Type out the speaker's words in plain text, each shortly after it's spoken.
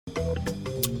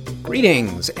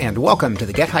Greetings and welcome to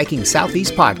the Get Hiking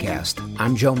Southeast podcast.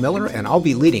 I'm Joe Miller and I'll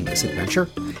be leading this adventure.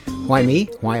 Why me?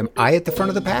 Why am I at the front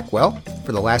of the pack? Well,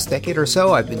 for the last decade or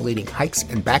so, I've been leading hikes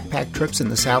and backpack trips in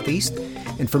the Southeast,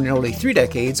 and for nearly 3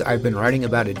 decades, I've been writing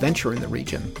about adventure in the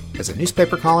region as a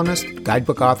newspaper columnist,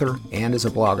 guidebook author, and as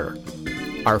a blogger.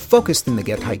 Our focus in the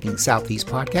Get Hiking Southeast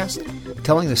podcast,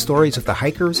 telling the stories of the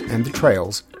hikers and the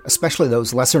trails, especially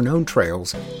those lesser-known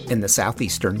trails in the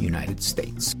southeastern United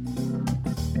States.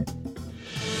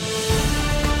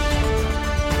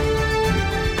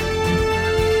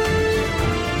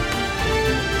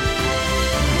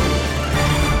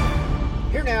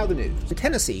 Here now the news. In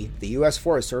Tennessee, the U.S.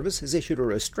 Forest Service has issued a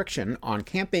restriction on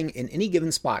camping in any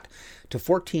given spot to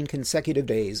 14 consecutive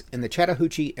days in the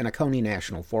Chattahoochee and Oconee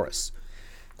National Forests.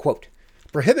 Quote,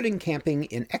 prohibiting camping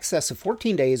in excess of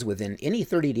 14 days within any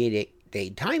 30-day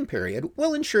time period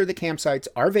will ensure the campsites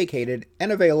are vacated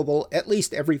and available at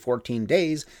least every 14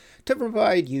 days to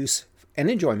provide use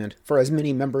and enjoyment for as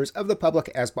many members of the public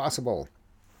as possible.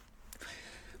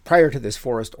 Prior to this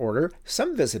forest order,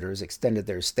 some visitors extended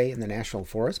their stay in the national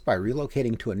forest by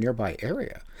relocating to a nearby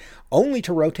area, only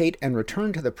to rotate and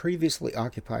return to the previously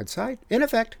occupied site, in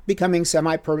effect becoming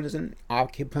semi-permanent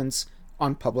occupants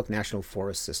on public national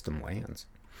forest system lands.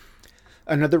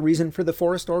 Another reason for the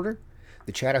forest order?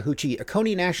 The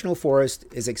Chattahoochee-Oconee National Forest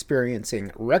is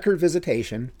experiencing record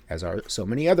visitation, as are so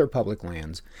many other public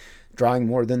lands, drawing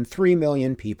more than 3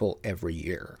 million people every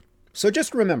year. So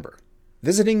just remember,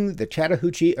 visiting the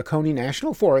Chattahoochee-Oconee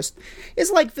National Forest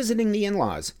is like visiting the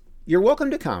in-laws. You're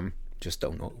welcome to come, just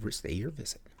don't overstay your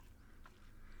visit.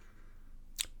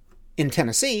 In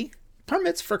Tennessee,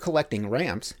 permits for collecting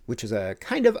ramps, which is a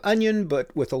kind of onion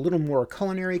but with a little more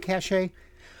culinary cachet,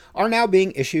 are now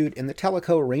being issued in the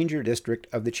Tellico Ranger District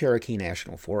of the Cherokee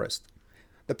National Forest.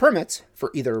 The permits,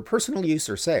 for either personal use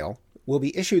or sale, will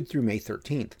be issued through May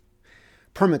 13th.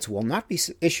 Permits will not be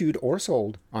issued or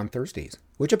sold on Thursdays,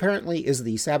 which apparently is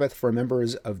the Sabbath for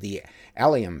members of the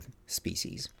allium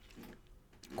species.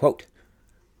 Quote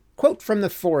from the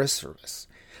Forest Service,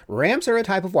 ramps are a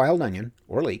type of wild onion,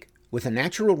 or leek, with a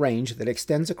natural range that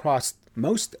extends across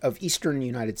most of eastern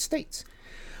United States.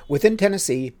 Within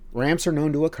Tennessee, ramps are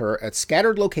known to occur at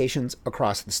scattered locations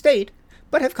across the state,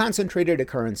 but have concentrated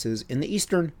occurrences in the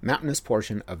eastern, mountainous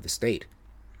portion of the state.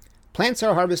 Plants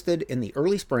are harvested in the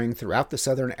early spring throughout the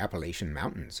southern Appalachian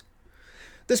Mountains.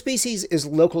 The species is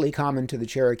locally common to the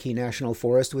Cherokee National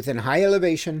Forest within high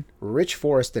elevation, rich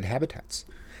forested habitats.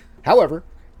 However,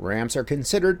 ramps are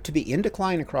considered to be in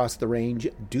decline across the range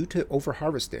due to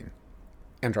overharvesting,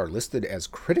 and are listed as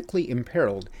critically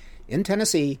imperiled in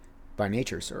Tennessee by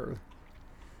NatureServe.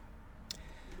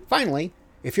 Finally,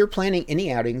 if you're planning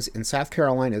any outings in South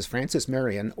Carolina's Francis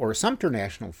Marion or Sumter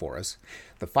National Forest,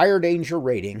 the fire danger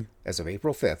rating, as of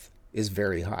April 5th, is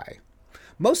very high.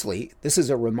 Mostly, this is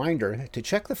a reminder to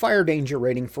check the fire danger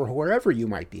rating for wherever you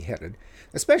might be headed,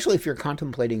 especially if you're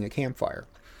contemplating a campfire,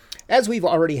 as we've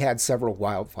already had several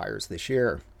wildfires this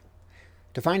year.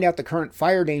 To find out the current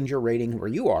fire danger rating where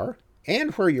you are,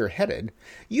 and where you're headed,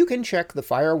 you can check the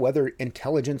Fire Weather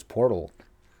Intelligence portal.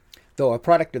 Though a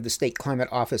product of the State Climate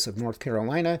Office of North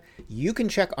Carolina, you can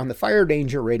check on the fire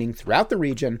danger rating throughout the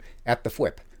region at the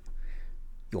FWIP.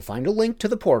 You'll find a link to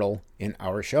the portal in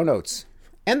our show notes.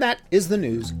 And that is the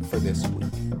news for this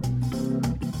week.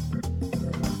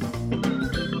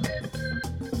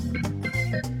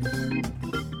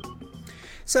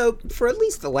 So, for at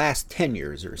least the last 10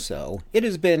 years or so, it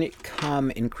has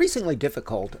become increasingly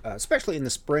difficult, especially in the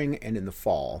spring and in the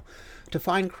fall, to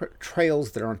find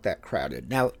trails that aren't that crowded.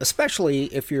 Now, especially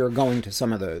if you're going to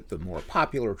some of the more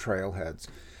popular trailheads,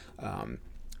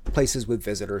 places with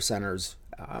visitor centers,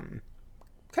 kind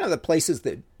of the places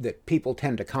that people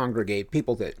tend to congregate,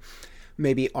 people that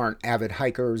maybe aren't avid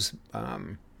hikers,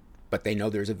 but they know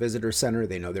there's a visitor center,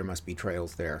 they know there must be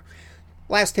trails there.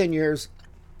 Last 10 years,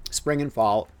 spring and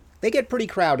fall, they get pretty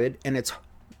crowded, and it's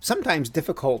sometimes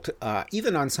difficult,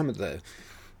 even on some of the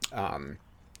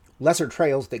lesser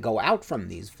trails that go out from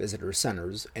these visitor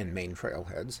centers and main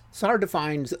trailheads. It's hard to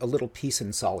find a little peace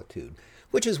and solitude,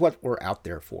 which is what we're out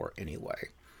there for anyway.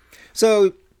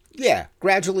 So, yeah,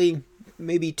 gradually,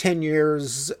 maybe 10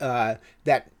 years,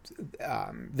 that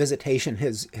visitation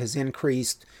has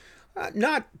increased,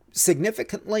 not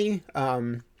significantly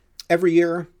every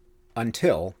year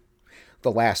until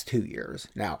the last 2 years.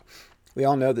 Now, we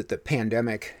all know that the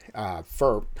pandemic,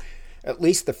 for at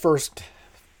least the first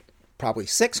probably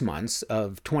 6 months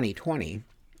of 2020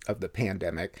 of the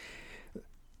pandemic,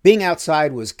 being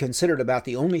outside was considered about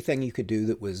the only thing you could do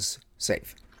that was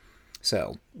safe.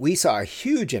 So we saw a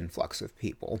huge influx of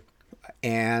people,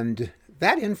 and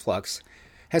that influx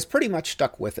has pretty much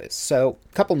stuck with us. So,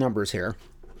 a couple numbers here.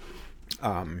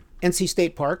 NC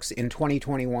State Parks in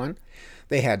 2021,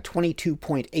 they had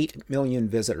 22.8 million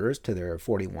visitors to their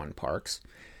 41 parks.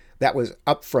 That was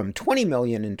up from 20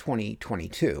 million in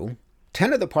 2022.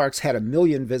 10 of the parks had 1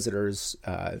 million visitors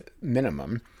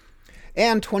minimum,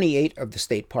 and 28 of the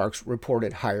state parks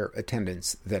reported higher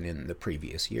attendance than in the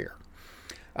previous year.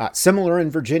 Similar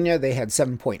in Virginia, they had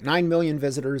 7.9 million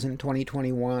visitors in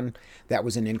 2021. That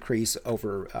was an increase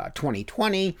over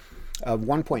 2020 of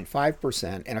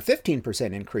 1.5% and a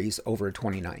 15% increase over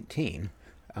 2019.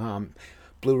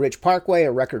 Blue Ridge Parkway,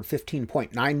 a record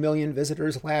 15.9 million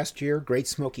visitors last year. Great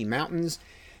Smoky Mountains,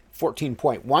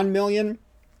 14.1 million,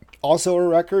 also a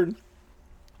record.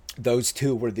 Those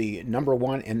two were the number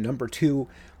one and number two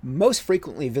most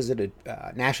frequently visited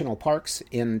national parks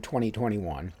in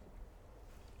 2021.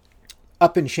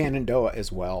 Up in Shenandoah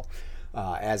as well,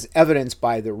 as evidenced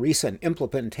by the recent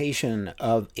implementation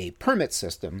of a permit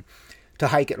system to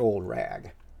hike at Old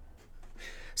Rag.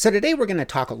 So today we're going to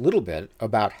talk a little bit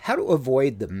about how to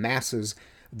avoid the masses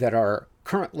that are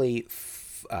currently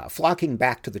flocking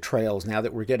back to the trails now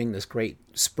that we're getting this great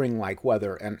spring-like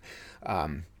weather. And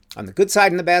on the good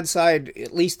side and the bad side,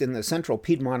 at least in the central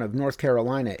Piedmont of North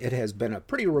Carolina, it has been a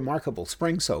pretty remarkable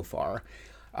spring so far,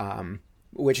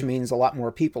 which means a lot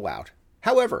more people out.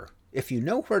 However, if you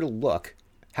know where to look,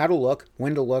 how to look,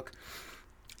 when to look,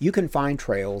 you can find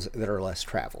trails that are less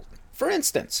traveled. For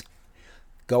instance,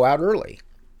 go out early.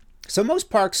 So most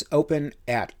parks open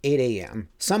at 8 a.m.,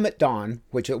 some at dawn,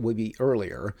 which it would be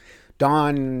earlier.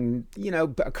 Dawn,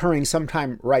 occurring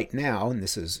sometime right now, and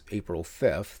this is April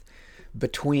 5th,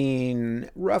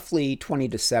 between roughly 20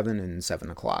 to 7 and 7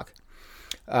 o'clock.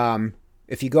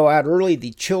 If you go out early,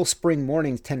 the chill spring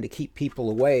mornings tend to keep people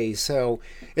away, so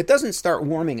it doesn't start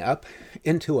warming up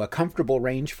into a comfortable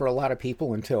range for a lot of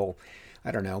people until,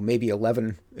 maybe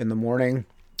 11 in the morning.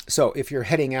 So if you're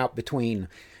heading out between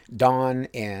dawn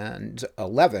and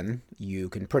 11, you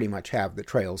can pretty much have the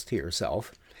trails to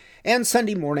yourself. And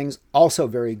Sunday mornings, also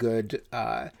very good.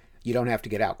 You don't have to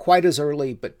get out quite as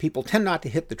early, but people tend not to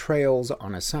hit the trails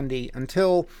on a Sunday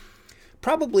until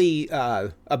probably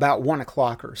about 1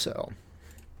 o'clock or so.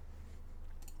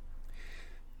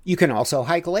 You can also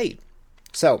hike late.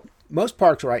 So most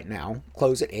parks right now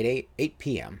close at 8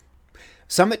 p.m.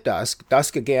 Some at dusk.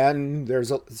 Dusk again,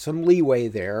 there's some leeway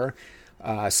there.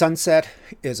 Sunset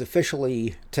is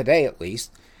officially, today at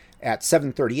least, at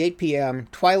 7:38 p.m.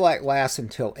 Twilight lasts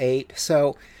until 8.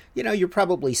 So, you're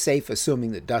probably safe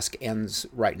assuming that dusk ends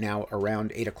right now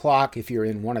around 8 o'clock if you're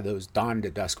in one of those dawn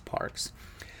to dusk parks.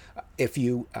 If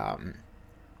you're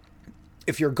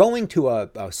going to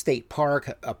a state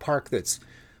park, a park that's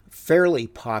fairly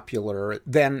popular,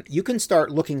 then you can start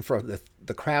looking for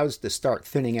the crowds to start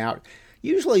thinning out,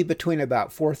 usually between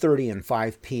about 4:30 and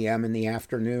 5 p.m. in the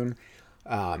afternoon.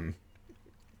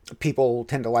 People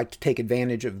tend to like to take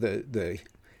advantage of the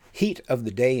heat of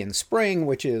the day in spring,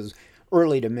 which is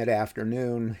early to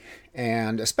mid-afternoon,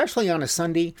 and especially on a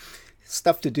Sunday,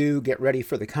 stuff to do, get ready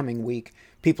for the coming week.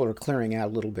 People are clearing out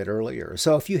a little bit earlier.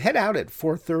 So if you head out at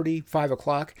 4:30, 5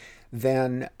 o'clock,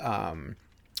 then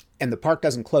and the park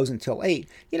doesn't close until 8,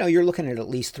 you're looking at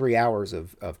least 3 hours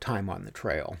of time on the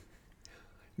trail.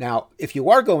 Now, if you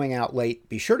are going out late,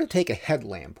 be sure to take a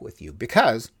headlamp with you,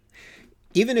 because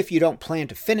even if you don't plan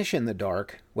to finish in the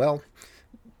dark, well,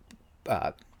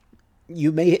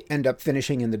 you may end up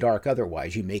finishing in the dark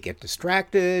otherwise. You may get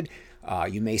distracted.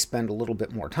 You may spend a little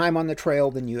bit more time on the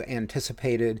trail than you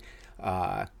anticipated.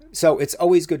 So it's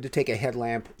always good to take a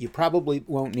headlamp. You probably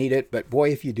won't need it, but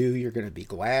boy, if you do, you're going to be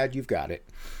glad you've got it.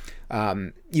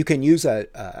 You can use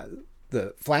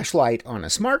the flashlight on a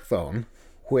smartphone,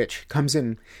 which comes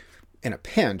in a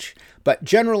pinch, but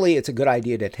generally it's a good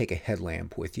idea to take a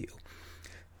headlamp with you.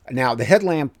 Now, the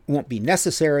headlamp won't be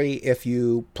necessary if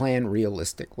you plan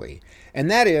realistically, and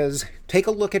that is, take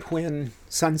a look at when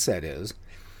sunset is.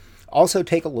 Also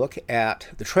take a look at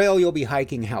the trail you'll be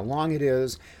hiking, how long it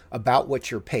is, about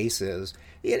what your pace is,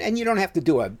 and you don't have to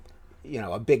do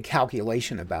a big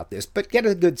calculation about this, but get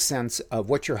a good sense of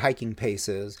what your hiking pace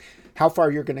is, how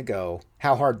far you're going to go,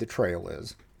 how hard the trail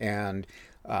is, and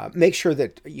make sure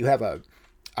that you have a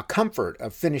comfort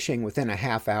of finishing within a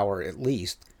half hour at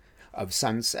least of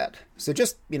sunset. So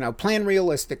just, plan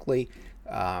realistically,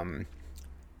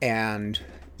 and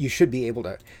you should be able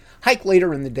to hike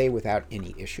later in the day without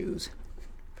any issues.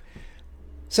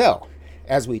 So,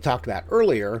 as we talked about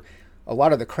earlier, a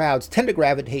lot of the crowds tend to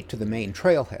gravitate to the main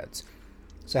trailheads.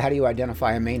 So how do you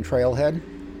identify a main trailhead?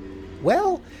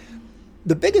 Well,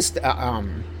 the biggest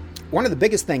one of the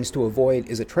biggest things to avoid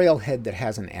is a trailhead that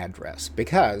has an address,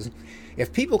 because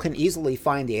if people can easily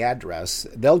find the address,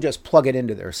 they'll just plug it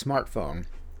into their smartphone,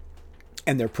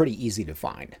 and they're pretty easy to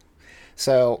find.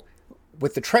 So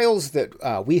with the trails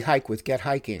that we hike with Get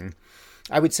Hiking,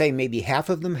 I would say maybe half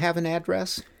of them have an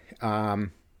address.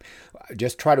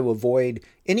 Just try to avoid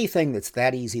anything that's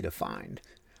that easy to find.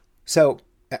 So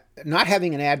not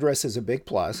having an address is a big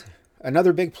plus.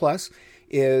 Another big plus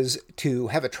is to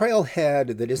have a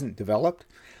trailhead that isn't developed,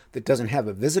 that doesn't have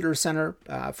a visitor center,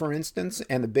 for instance,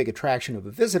 and the big attraction of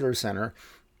a visitor center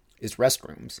is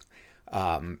restrooms.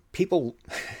 People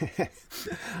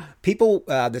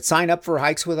that sign up for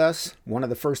hikes with us, one of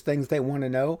the first things they want to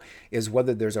know is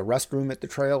whether there's a restroom at the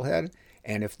trailhead,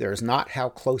 and if there's not, how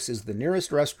close is the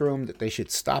nearest restroom that they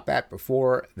should stop at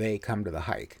before they come to the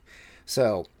hike.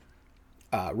 So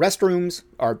restrooms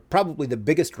are probably the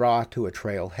biggest draw to a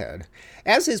trailhead,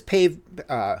 as is paved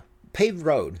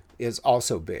road is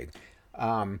also big.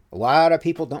 A lot of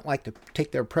people don't like to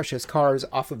take their precious cars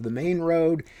off of the main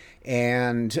road,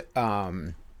 and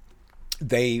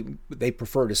they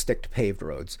prefer to stick to paved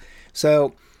roads.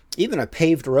 So even a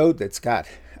paved road that's got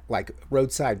like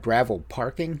roadside gravel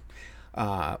parking,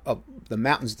 the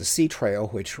Mountains to Sea Trail,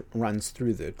 which runs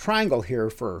through the triangle here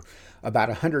for about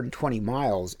 120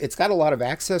 miles, it's got a lot of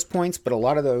access points, but a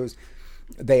lot of those,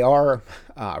 they are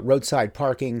roadside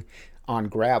parking on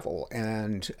gravel,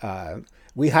 and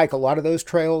we hike a lot of those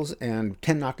trails and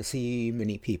tend not to see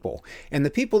many people. And the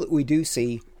people that we do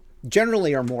see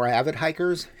generally are more avid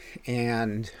hikers,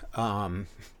 and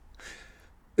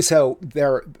so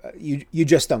you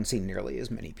just don't see nearly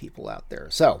as many people out there.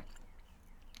 So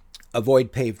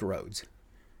avoid paved roads.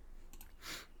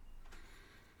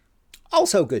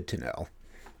 Also good to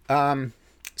know.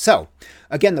 So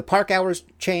again, the park hours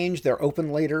change. They're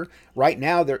open later. Right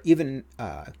now,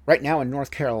 right now in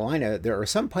North Carolina, there are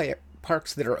some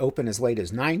parks that are open as late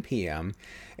as 9 p.m.,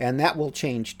 and that will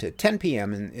change to 10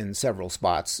 p.m. in several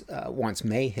spots once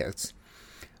May hits.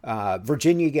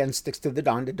 Virginia, again, sticks to the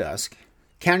dawn to dusk.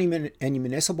 County and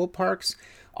municipal parks,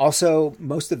 also,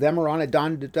 most of them are on a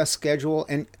dawn to dusk schedule,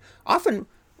 and often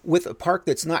with a park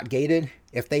that's not gated,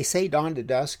 if they say dawn to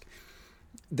dusk,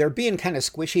 they're being kind of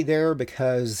squishy there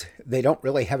because they don't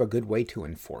really have a good way to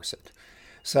enforce it.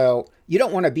 So you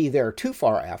don't want to be there too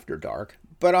far after dark,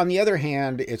 but on the other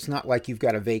hand, it's not like you've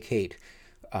got to vacate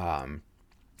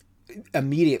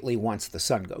immediately once the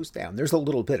sun goes down. There's a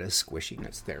little bit of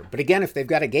squishiness there. But again, if they've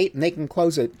got a gate and they can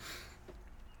close it,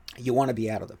 you want to be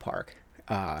out of the park.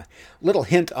 Little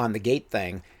hint on the gate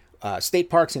thing. State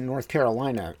parks in North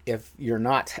Carolina, if you're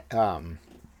not...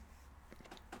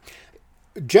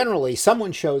 generally,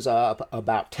 someone shows up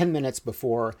about 10 minutes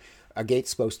before a gate's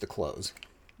supposed to close.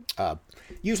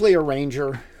 Usually a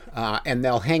ranger, and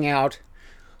they'll hang out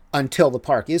until the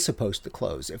park is supposed to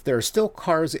close. If there are still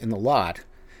cars in the lot,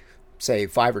 say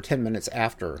 5 or 10 minutes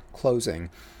after closing,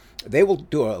 they will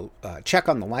do a check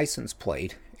on the license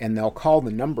plate, and they'll call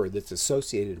the number that's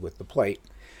associated with the plate.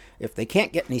 If they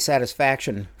can't get any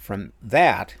satisfaction from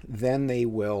that, then they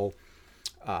will...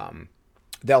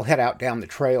 they'll head out down the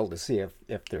trail to see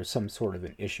if there's some sort of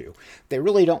an issue. They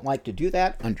really don't like to do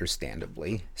that,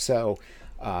 understandably. So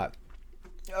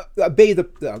obey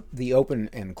the open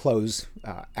and close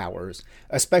hours,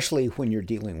 especially when you're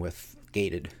dealing with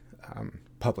gated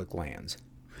public lands.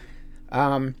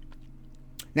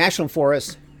 National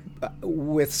forests,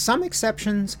 with some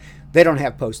exceptions, they don't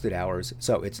have posted hours,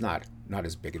 so it's not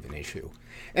as big of an issue.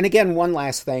 And again, one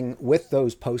last thing with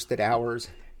those posted hours,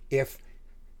 if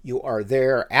you are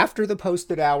there after the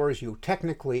posted hours, you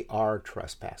technically are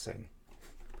trespassing.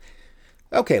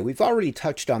 Okay, we've already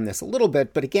touched on this a little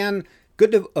bit, but again,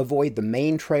 good to avoid the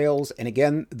main trails. And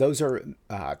again, those are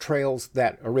trails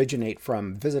that originate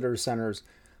from visitor centers,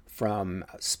 from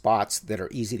spots that are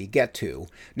easy to get to.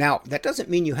 Now, that doesn't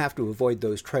mean you have to avoid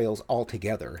those trails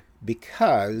altogether,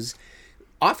 because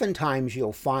oftentimes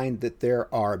you'll find that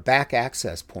there are back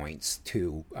access points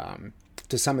to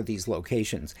some of these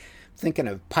locations. Thinking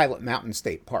of Pilot Mountain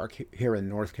State Park here in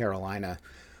North Carolina,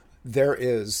 there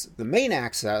is the main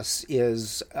access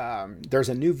is there's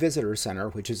a new visitor center,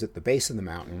 which is at the base of the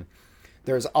mountain.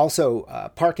 There's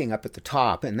also parking up at the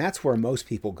top, and that's where most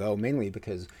people go, mainly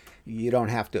because you don't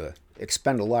have to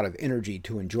expend a lot of energy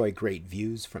to enjoy great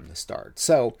views from the start.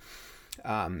 So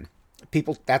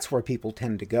that's where people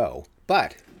tend to go.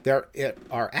 But there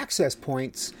are access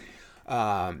points.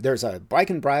 There's a bike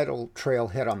and bridle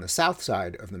trailhead on the south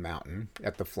side of the mountain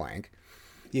at the flank.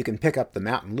 You can pick up the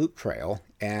Mountain Loop Trail,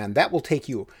 and that will take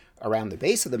you around the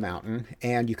base of the mountain,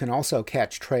 and you can also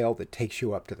catch trail that takes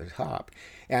you up to the top.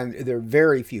 And there are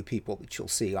very few people that you'll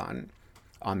see on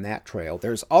on that trail.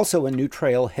 There's also a new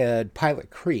trailhead, Pilot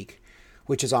Creek,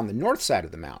 which is on the north side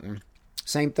of the mountain.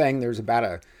 Same thing, there's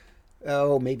about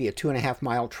maybe a 2.5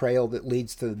 mile trail that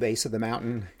leads to the base of the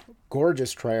mountain.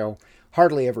 Gorgeous trail,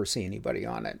 hardly ever see anybody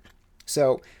on it.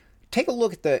 So take a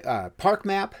look at the park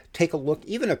map, take a look,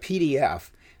 even a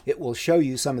PDF. It will show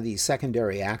you some of these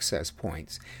secondary access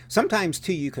points. Sometimes,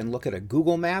 too, you can look at a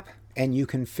Google map and you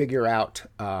can figure out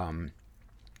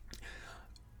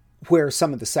where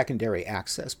some of the secondary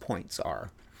access points are.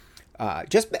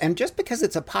 Just because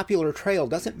it's a popular trail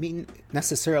doesn't mean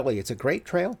necessarily it's a great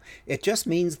trail. It just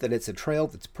means that it's a trail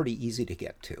that's pretty easy to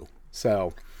get to.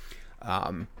 So,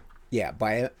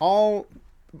 by all,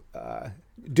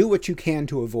 do what you can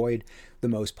to avoid the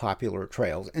most popular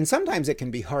trails. And sometimes it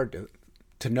can be hard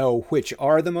to know which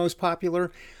are the most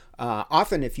popular.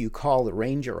 Often if you call the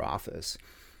ranger office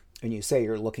and you say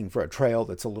you're looking for a trail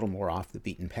that's a little more off the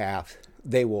beaten path,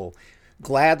 they will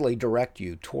gladly direct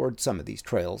you towards some of these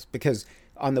trails, because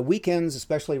on the weekends,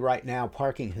 especially right now,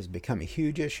 parking has become a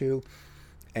huge issue,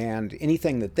 and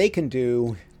anything that they can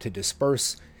do to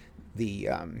disperse the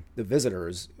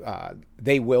visitors,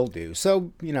 they will do.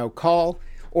 So, call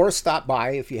or stop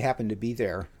by if you happen to be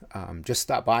there. Just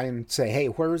stop by and say, hey,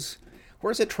 where's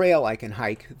a trail I can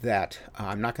hike that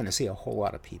I'm not going to see a whole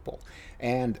lot of people?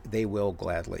 And they will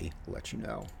gladly let you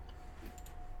know.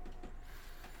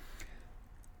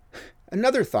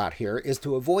 Another thought here is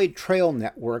to avoid trail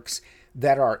networks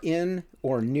that are in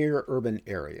or near urban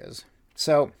areas.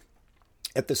 So,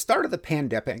 at the start of the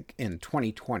pandemic in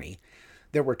 2020,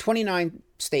 there were 29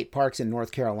 state parks in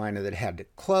North Carolina that had to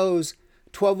close,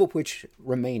 12 of which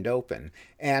remained open.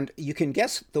 And you can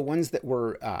guess the ones that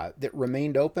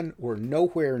remained open were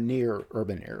nowhere near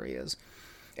urban areas.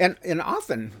 And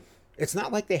often, it's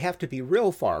not like they have to be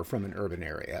real far from an urban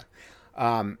area.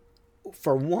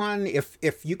 For one,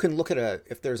 if you can look at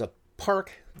if there's a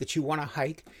park that you want to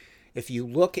hike, if you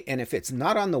look and if it's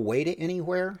not on the way to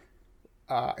anywhere,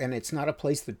 and it's not a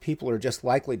place that people are just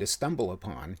likely to stumble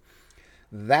upon,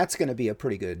 that's going to be a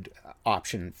pretty good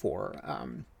option for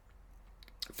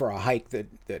a hike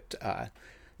that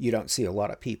you don't see a lot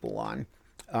of people on.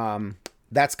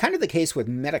 That's kind of the case with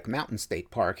Medic Mountain State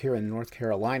Park here in North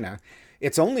Carolina.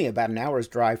 It's only about an hour's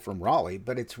drive from Raleigh,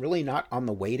 but it's really not on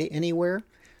the way to anywhere.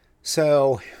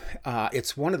 So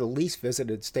it's one of the least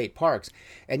visited state parks,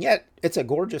 and yet it's a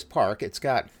gorgeous park. It's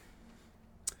got,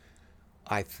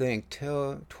 I think,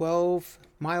 12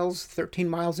 miles, 13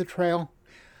 miles of trail.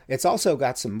 It's also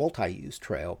got some multi-use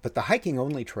trail, but the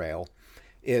hiking-only trail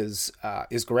is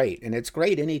great, and it's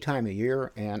great any time of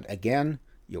year, and again,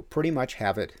 you'll pretty much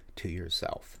have it to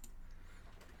yourself.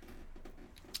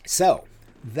 So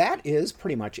that is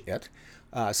pretty much it.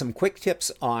 Some quick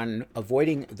tips on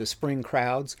avoiding the spring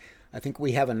crowds. I think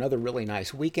we have another really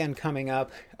nice weekend coming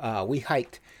up. We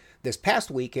hiked this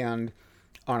past weekend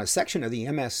on a section of the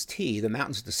MST, the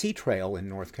Mountains to Sea Trail in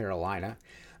North Carolina,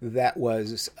 that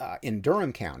was in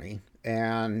Durham County.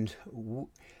 And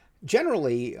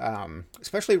generally,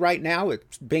 especially right now,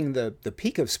 it's being the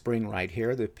peak of spring right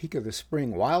here, the peak of the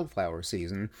spring wildflower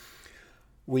season,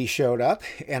 we showed up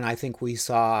and I think we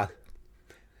saw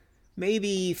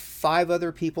maybe 5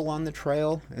 other people on the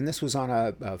trail, and this was on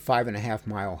a 5.5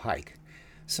 mile hike.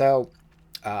 So,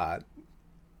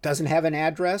 doesn't have an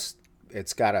address.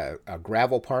 It's got a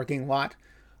gravel parking lot,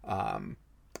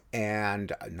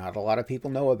 and not a lot of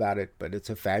people know about it, but it's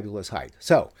a fabulous hike.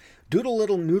 So, doodle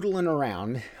little noodling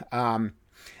around, and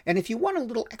if you want a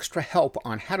little extra help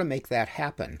on how to make that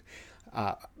happen,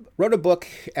 wrote a book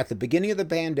at the beginning of the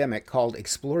pandemic called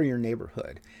Explore Your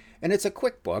Neighborhood. And it's a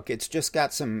quick book. It's just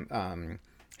got some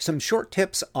short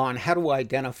tips on how to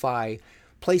identify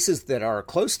places that are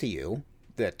close to you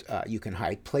that you can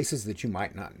hike, places that you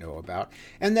might not know about,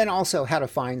 and then also how to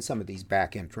find some of these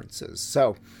back entrances.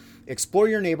 So explore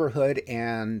your neighborhood,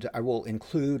 and I will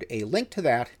include a link to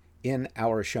that in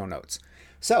our show notes.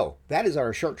 So that is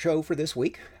our short show for this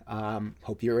week.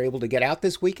 Hope you're able to get out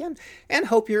this weekend, and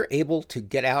hope you're able to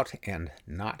get out and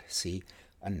not see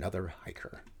another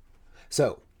hiker.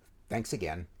 So thanks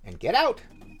again, and get out!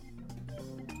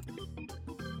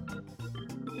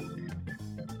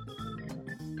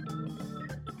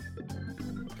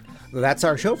 Well, that's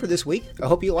our show for this week. I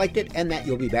hope you liked it and that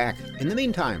you'll be back. In the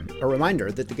meantime, a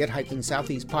reminder that the Get Hiking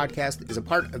Southeast podcast is a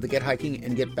part of the Get Hiking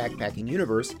and Get Backpacking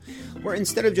universe, where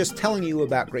instead of just telling you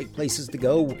about great places to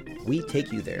go, we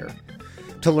take you there.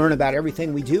 To learn about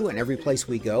everything we do and every place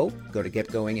we go to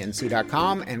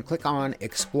getgoingnc.com and click on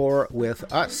Explore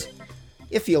with Us.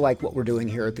 If you like what we're doing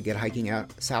here at the Get Hiking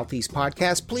Out Southeast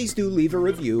podcast, please do leave a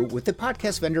review with the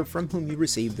podcast vendor from whom you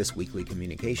receive this weekly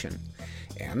communication.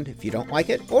 And if you don't like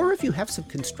it, or if you have some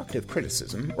constructive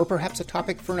criticism, or perhaps a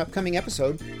topic for an upcoming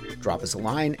episode, drop us a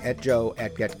line at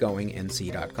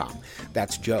joe@getgoingnc.com.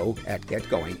 That's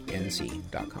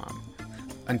joe@getgoingnc.com.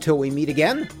 Until we meet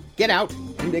again, get out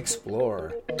and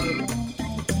explore.